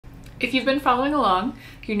If you've been following along,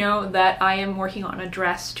 you know that I am working on a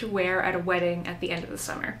dress to wear at a wedding at the end of the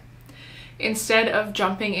summer. Instead of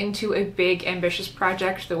jumping into a big ambitious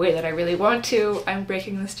project the way that I really want to, I'm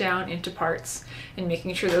breaking this down into parts and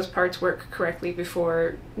making sure those parts work correctly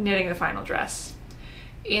before knitting the final dress.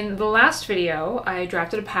 In the last video, I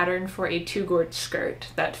drafted a pattern for a two-gored skirt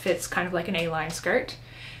that fits kind of like an A-line skirt,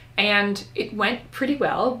 and it went pretty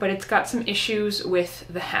well, but it's got some issues with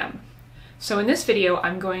the hem. So in this video,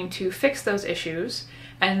 I'm going to fix those issues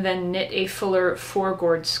and then knit a fuller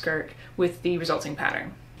four-gored skirt with the resulting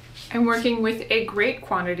pattern. I'm working with a great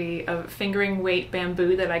quantity of fingering weight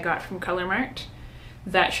bamboo that I got from Color Mart.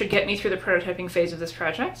 That should get me through the prototyping phase of this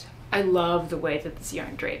project. I love the way that this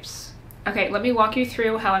yarn drapes. Okay, let me walk you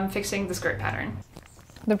through how I'm fixing the skirt pattern.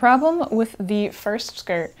 The problem with the first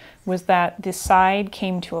skirt was that the side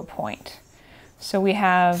came to a point. So we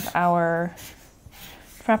have our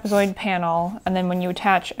trapezoid panel, and then when you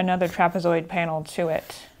attach another trapezoid panel to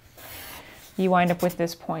it, you wind up with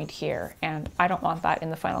this point here, and I don't want that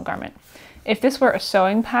in the final garment. If this were a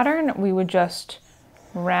sewing pattern, we would just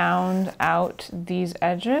round out these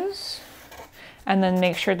edges and then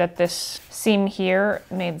make sure that this seam here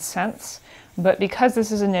made sense. But because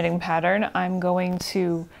this is a knitting pattern, I'm going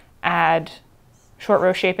to add short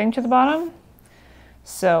row shaping to the bottom.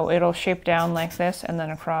 So it'll shape down like this and then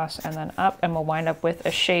across and then up, and we'll wind up with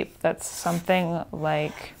a shape that's something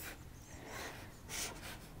like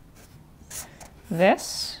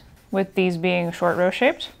this, with these being short row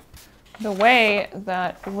shaped. The way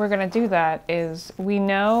that we're gonna do that is we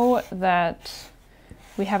know that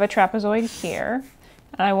we have a trapezoid here,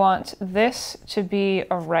 and I want this to be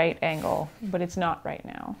a right angle, but it's not right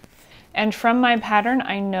now. And from my pattern,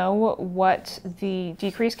 I know what the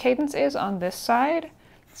decrease cadence is on this side.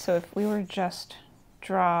 So if we were just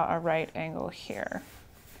draw a right angle here,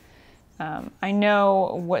 I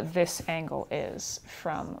know what this angle is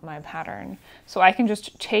from my pattern. So I can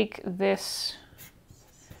just take this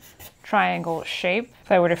triangle shape,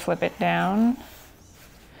 if I were to flip it down,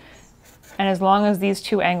 and as long as these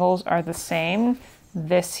two angles are the same,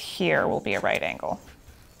 this here will be a right angle.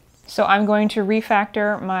 So I'm going to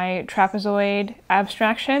refactor my trapezoid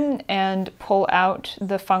abstraction and pull out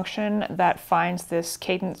the function that finds this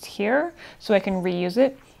cadence here so I can reuse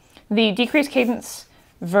it. The decrease cadence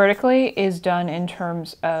vertically is done in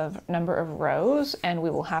terms of number of rows, and we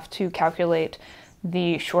will have to calculate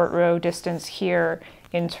the short row distance here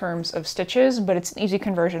in terms of stitches, but it's an easy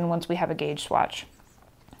conversion once we have a gauge swatch.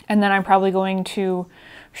 And then I'm probably going to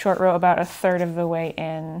short row about a third of the way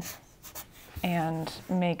in and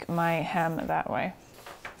make my hem that way.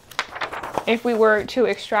 If we were to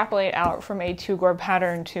extrapolate out from a two-gored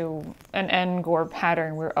pattern to an n-gored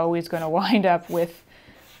pattern, we're always going to wind up with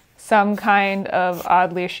some kind of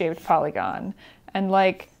oddly shaped polygon. And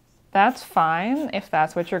like, that's fine if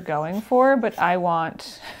that's what you're going for, but I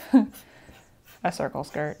want a circle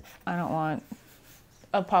skirt. I don't want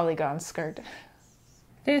a polygon skirt.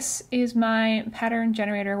 This is my pattern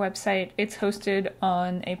generator website. It's hosted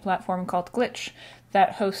on a platform called Glitch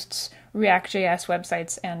that hosts React.js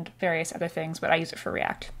websites and various other things, but I use it for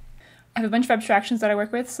React. I have a bunch of abstractions that I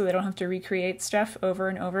work with so they don't have to recreate stuff over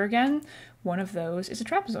and over again. One of those is a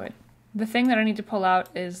trapezoid. The thing that I need to pull out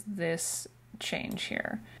is this change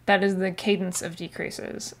here. That is the cadence of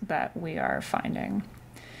decreases that we are finding.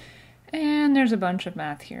 And there's a bunch of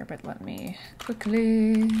math here, but let me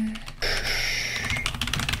quickly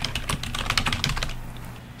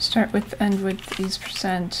start with end width is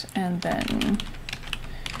percent, and then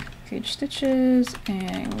gauge stitches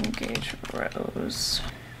and gauge rows.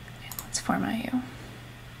 And let's format you.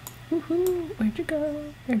 Woohoo! Where'd you go?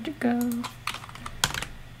 Where'd you go?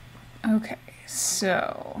 Okay,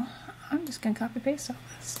 so I'm just gonna copy paste all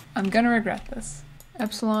this. I'm gonna regret this.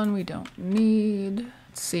 Epsilon we don't need.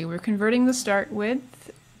 Let's see, we're converting the start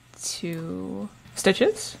width to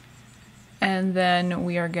stitches. And then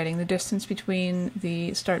we are getting the distance between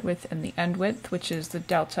the start width and the end width, which is the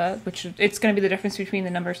delta, which it's going to be the difference between the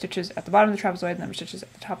number of stitches at the bottom of the trapezoid and the number of stitches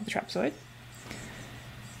at the top of the trapezoid.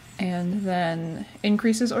 And then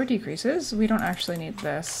increases or decreases. We don't actually need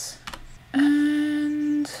this.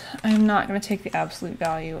 And I'm not going to take the absolute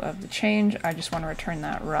value of the change. I just want to return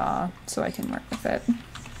that raw so I can work with it.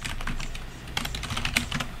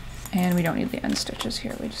 And we don't need the end stitches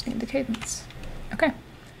here. We just need the cadence. Okay.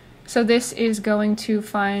 So this is going to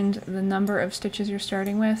find the number of stitches you're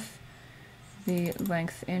starting with, the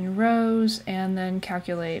length in rows, and then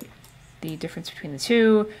calculate the difference between the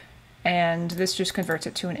two. And this just converts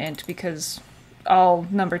it to an int because all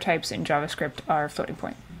number types in JavaScript are floating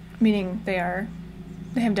point, meaning they are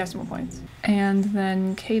They have decimal points. And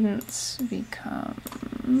then cadence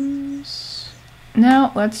becomes...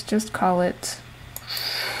 Now let's just call it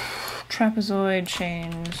trapezoid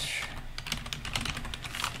change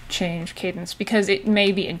cadence, because it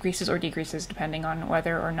maybe increases or decreases depending on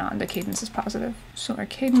whether or not the cadence is positive. So our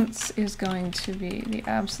cadence is going to be the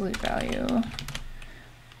absolute value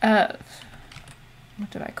of,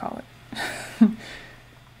 what did I call it?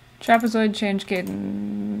 Trapezoid change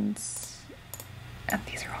cadence. And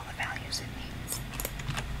these are all the values it needs.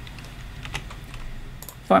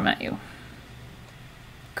 Format U.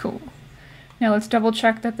 Cool. Now let's double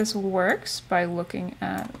check that this works by looking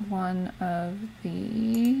at one of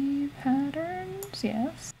the patterns.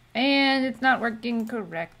 Yes. And it's not working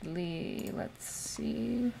correctly. Let's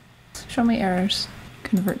see. Show me errors.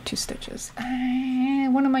 Convert to stitches.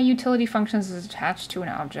 One of my utility functions is attached to an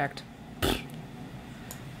object.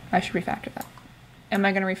 I should refactor that. Am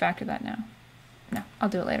I going to refactor that now? No, I'll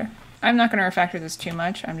do it later. I'm not going to refactor this too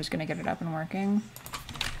much. I'm just going to get it up and working.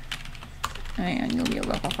 And you'll be a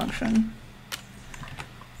local function.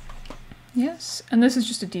 Yes, and this is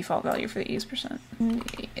just a default value for the ease percent.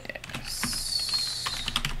 Yes.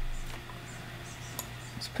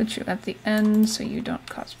 Let's put you at the end so you don't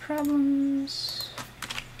cause problems.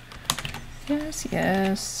 Yes,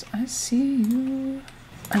 yes, I see you.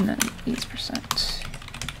 And then ease percent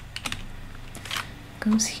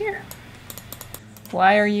goes here.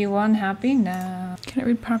 Why are you unhappy now? Can I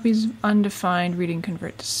read properties of undefined reading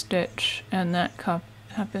convert to stitch? And that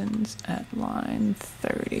happens at line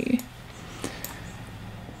 30.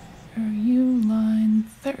 Are you line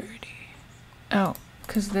 30? Oh,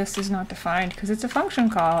 because this is not defined, because it's a function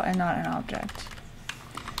call and not an object.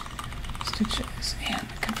 Stitches and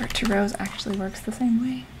convert to rows actually works the same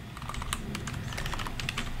way.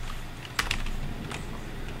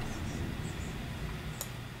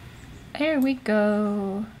 There we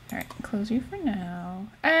go. All right, close you for now.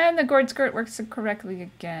 And the gored skirt works correctly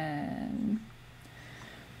again.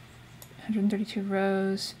 132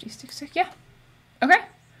 rows, 56, yeah. Okay.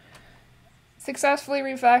 Successfully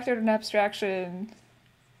refactored an abstraction.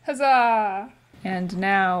 Huzzah! And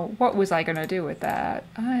now, what was I gonna do with that?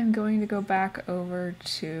 I'm going to go back over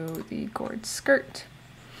to the gored skirt.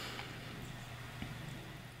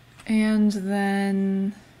 And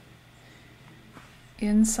then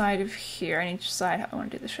inside of here, I need to decide how I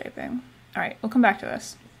want to do the shaping. All right, we'll come back to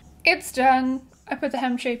this. It's done. I put the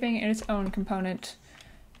hem shaping in its own component.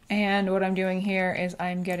 And what I'm doing here is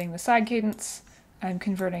I'm getting the side cadence. I'm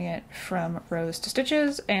converting it from rows to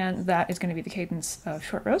stitches, and that is going to be the cadence of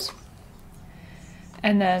short rows.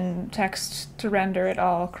 And then text to render it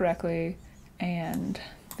all correctly, and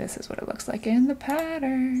this is what it looks like in the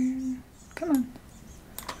pattern. Come on.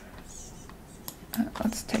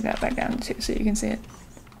 Let's take that back down too so you can see it.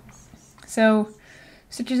 So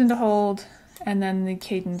stitches into hold, and then the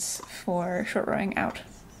cadence for short rowing out.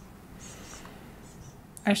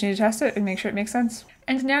 I just need to test it and make sure it makes sense.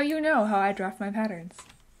 And now you know how I draft my patterns.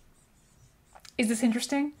 Is this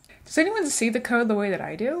interesting? Does anyone see the code the way that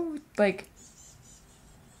I do? Like,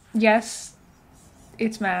 yes,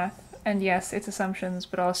 it's math, and yes, it's assumptions,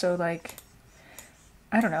 but also like,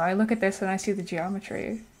 I don't know, I look at this and I see the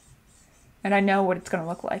geometry, and I know what it's gonna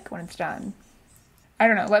look like when it's done. I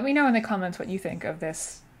don't know, let me know in the comments what you think of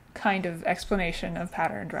this kind of explanation of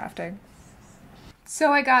pattern drafting.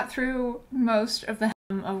 So I got through most of the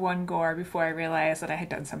hem of one gore before I realized that I had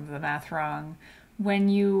done some of the math wrong. When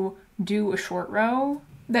you do a short row,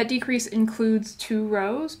 that decrease includes 2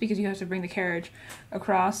 rows because you have to bring the carriage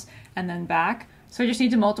across and then back. So I just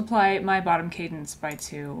need to multiply my bottom cadence by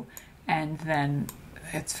 2 and then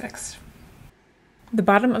it's fixed. The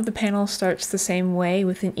bottom of the panel starts the same way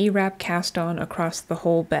with an E-wrap cast on across the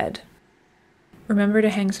whole bed. Remember to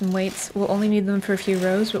hang some weights. We'll only need them for a few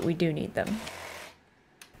rows, but we do need them.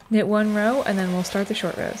 Knit 1 row, and then we'll start the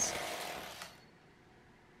short rows.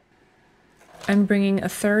 I'm bringing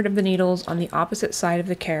 1/3 of the needles on the opposite side of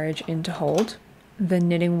the carriage into hold, then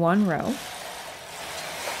knitting 1 row.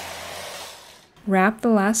 Wrap the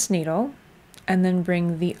last needle, and then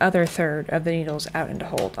bring the other 1/3 of the needles out into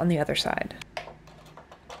hold on the other side.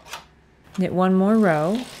 Knit 1 more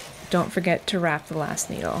row. Don't forget to wrap the last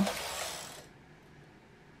needle.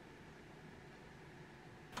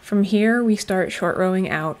 From here, we start short rowing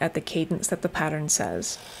out at the cadence that the pattern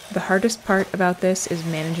says. The hardest part about this is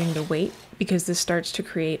managing the weight because this starts to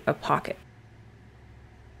create a pocket.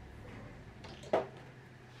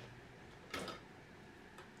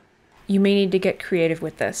 You may need to get creative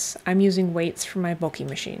with this. I'm using weights from my bulky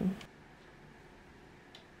machine.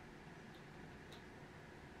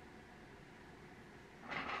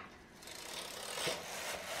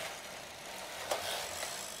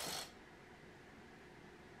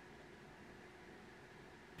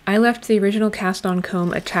 I left the original cast-on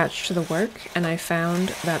comb attached to the work, and I found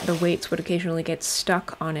that the weights would occasionally get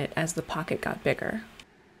stuck on it as the pocket got bigger.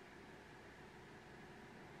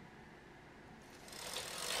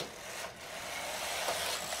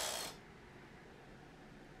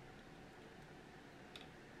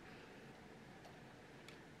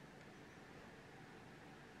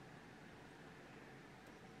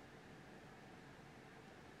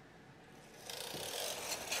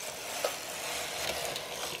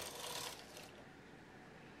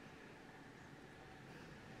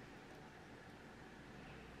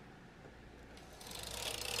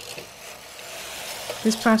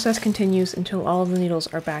 This process continues until all of the needles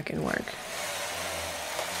are back in work.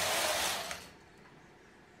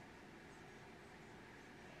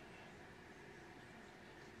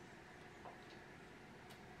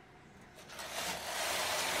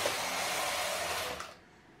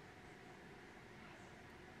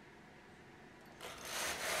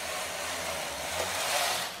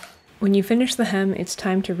 When you finish the hem, it's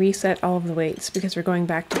time to reset all of the weights because we're going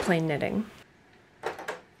back to plain knitting.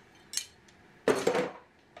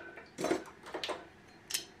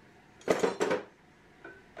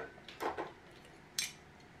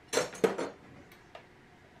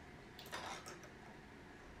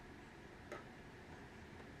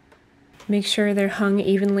 Make sure they're hung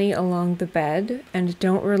evenly along the bed, and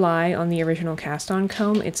don't rely on the original cast-on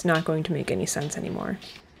comb. It's not going to make any sense anymore.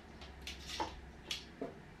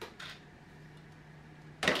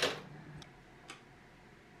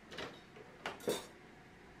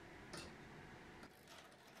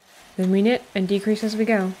 Then we knit and decrease as we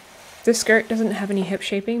go. This skirt doesn't have any hip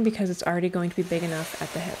shaping because it's already going to be big enough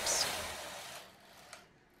at the hips.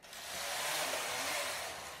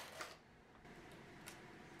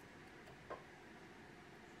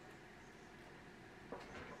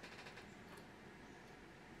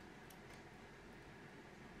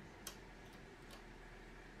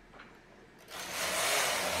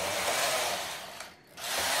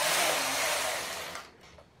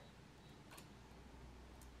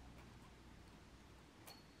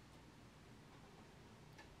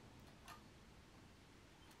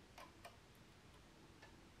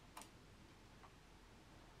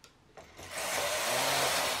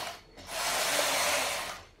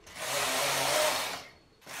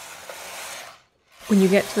 When you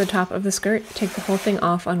get to the top of the skirt, take the whole thing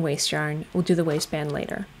off on waste yarn. We'll do the waistband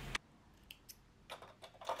later.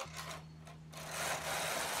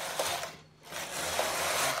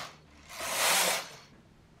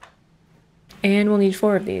 And we'll need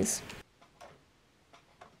 4 of these.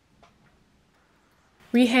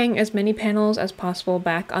 Rehang as many panels as possible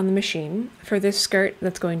back on the machine. For this skirt,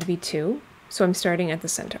 that's going to be 2, so I'm starting at the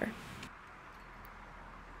center.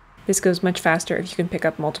 This goes much faster if you can pick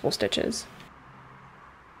up multiple stitches.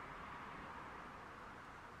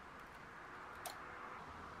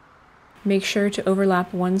 Make sure to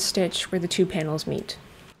overlap 1 stitch where the 2 panels meet.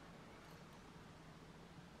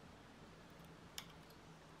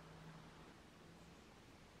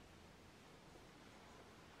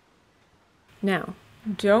 Now,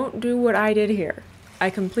 don't do what I did here.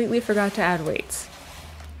 I completely forgot to add weights.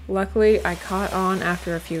 Luckily, I caught on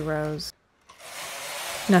after a few rows.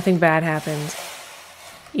 Nothing bad happened.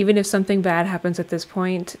 Even if something bad happens at this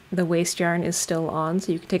point, the waste yarn is still on,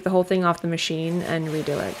 so you can take the whole thing off the machine and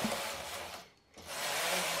redo it.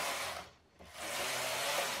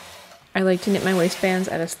 I like to knit my waistbands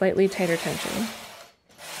at a slightly tighter tension.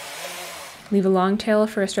 Leave a long tail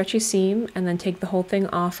for a stretchy seam, and then take the whole thing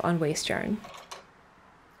off on waste yarn.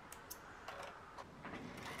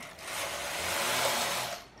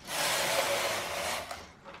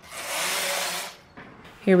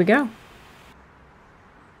 Here we go.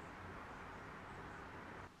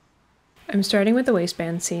 I'm starting with the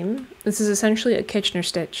waistband seam. This is essentially a Kitchener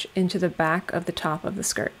stitch into the back of the top of the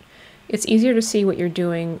skirt. It's easier to see what you're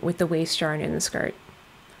doing with the waste yarn in the skirt.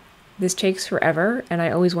 This takes forever, and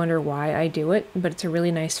I always wonder why I do it, but it's a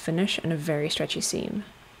really nice finish and a very stretchy seam.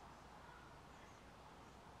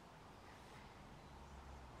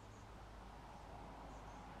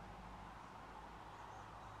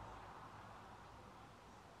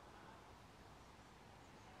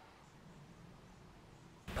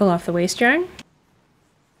 Pull off the waste yarn.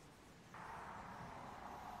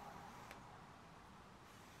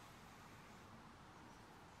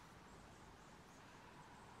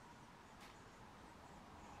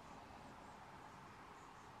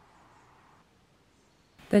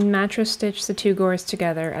 Then mattress stitch the 2 gores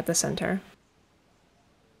together at the center.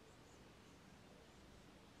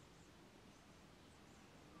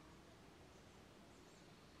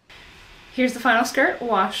 Here's the final skirt,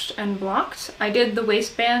 washed and blocked. I did the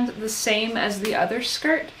waistband the same as the other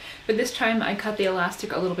skirt, but this time I cut the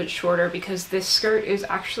elastic a little bit shorter because this skirt is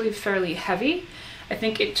actually fairly heavy. I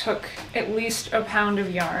think it took at least a pound of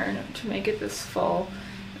yarn to make it this full,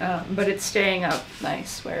 but it's staying up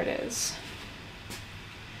nice where it is.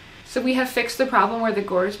 So we have fixed the problem where the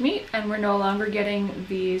gores meet, and we're no longer getting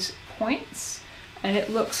these points, and it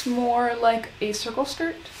looks more like a circle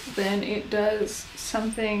skirt than it does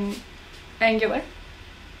something angular.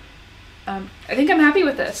 I think I'm happy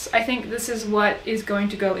with this. I think this is what is going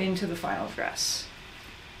to go into the final dress.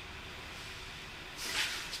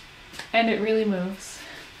 And it really moves.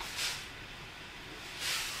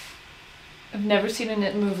 I've never seen a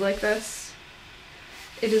knit move like this.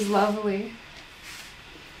 It is lovely.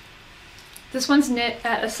 This one's knit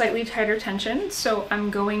at a slightly tighter tension, so I'm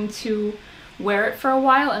going to wear it for a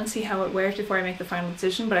while and see how it wears before I make the final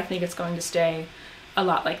decision, but I think it's going to stay a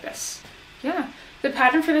lot like this. Yeah, the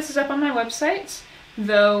pattern for this is up on my website,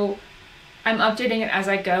 though I'm updating it as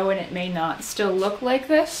I go and it may not still look like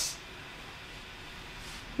this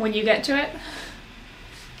when you get to it.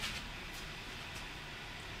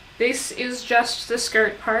 This is just the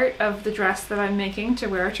skirt part of the dress that I'm making to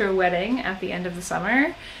wear to a wedding at the end of the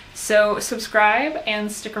summer. So subscribe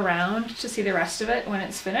and stick around to see the rest of it when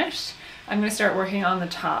it's finished. I'm going to start working on the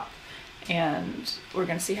top and we're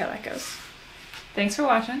going to see how that goes. Thanks for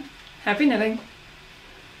watching. Happy knitting!